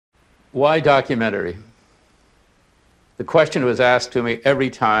Why documentary? The question was asked to me every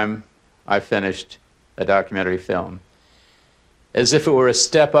time I finished a documentary film, as if it were a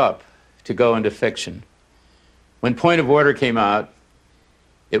step up to go into fiction. When Point of Order came out,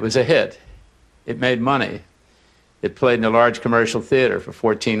 it was a hit. It made money. It played in a large commercial theater for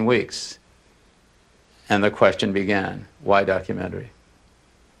 14 weeks. And the question began, why documentary?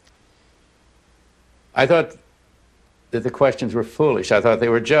 I thought that the questions were foolish. I thought they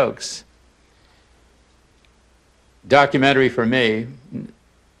were jokes. Documentary for me,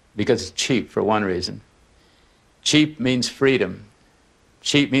 because it's cheap for one reason. Cheap means freedom.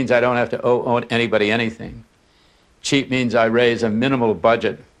 Cheap means I don't have to owe anybody anything. Cheap means I raise a minimal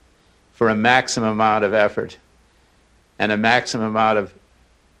budget for a maximum amount of effort and a maximum amount of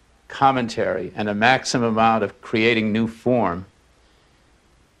commentary and a maximum amount of creating new form.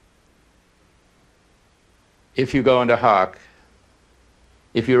 If you go into Hawk,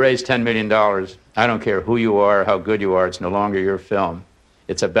 if you raise $10 million, I don't care who you are, how good you are, it's no longer your film.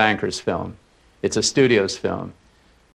 It's a banker's film. It's a studio's film.